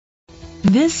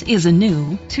This is a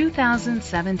new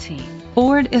 2017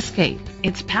 Ford Escape.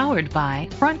 It's powered by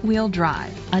front-wheel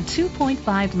drive, a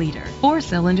 2.5-liter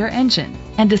four-cylinder engine,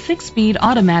 and a 6-speed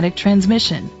automatic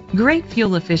transmission. Great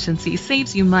fuel efficiency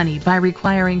saves you money by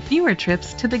requiring fewer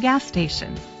trips to the gas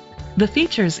station. The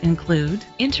features include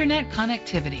internet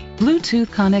connectivity, Bluetooth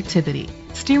connectivity,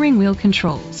 steering wheel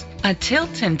controls, a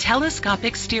tilt and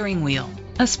telescopic steering wheel,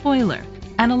 a spoiler,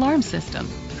 an alarm system,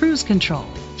 cruise control,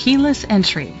 keyless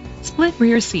entry, split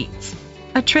rear seats,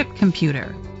 a trip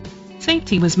computer.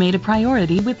 Safety was made a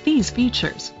priority with these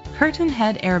features: curtain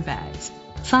head airbags,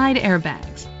 side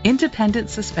airbags,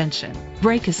 independent suspension,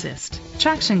 brake assist,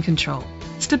 traction control,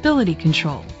 stability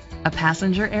control, a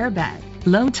passenger airbag,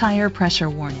 low tire pressure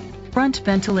warning, front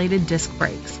ventilated disc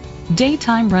brakes,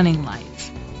 daytime running lights.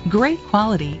 Great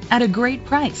quality at a great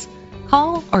price.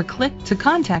 Call or click to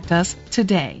contact us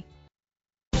today.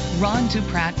 Ron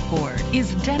DuPratt Ford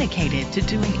is dedicated to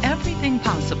doing everything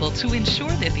possible to ensure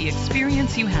that the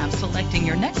experience you have selecting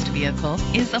your next vehicle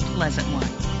is a pleasant one.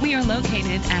 We are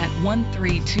located at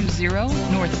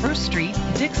 1320 North 1st Street,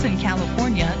 Dixon,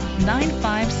 California,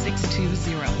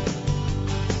 95620.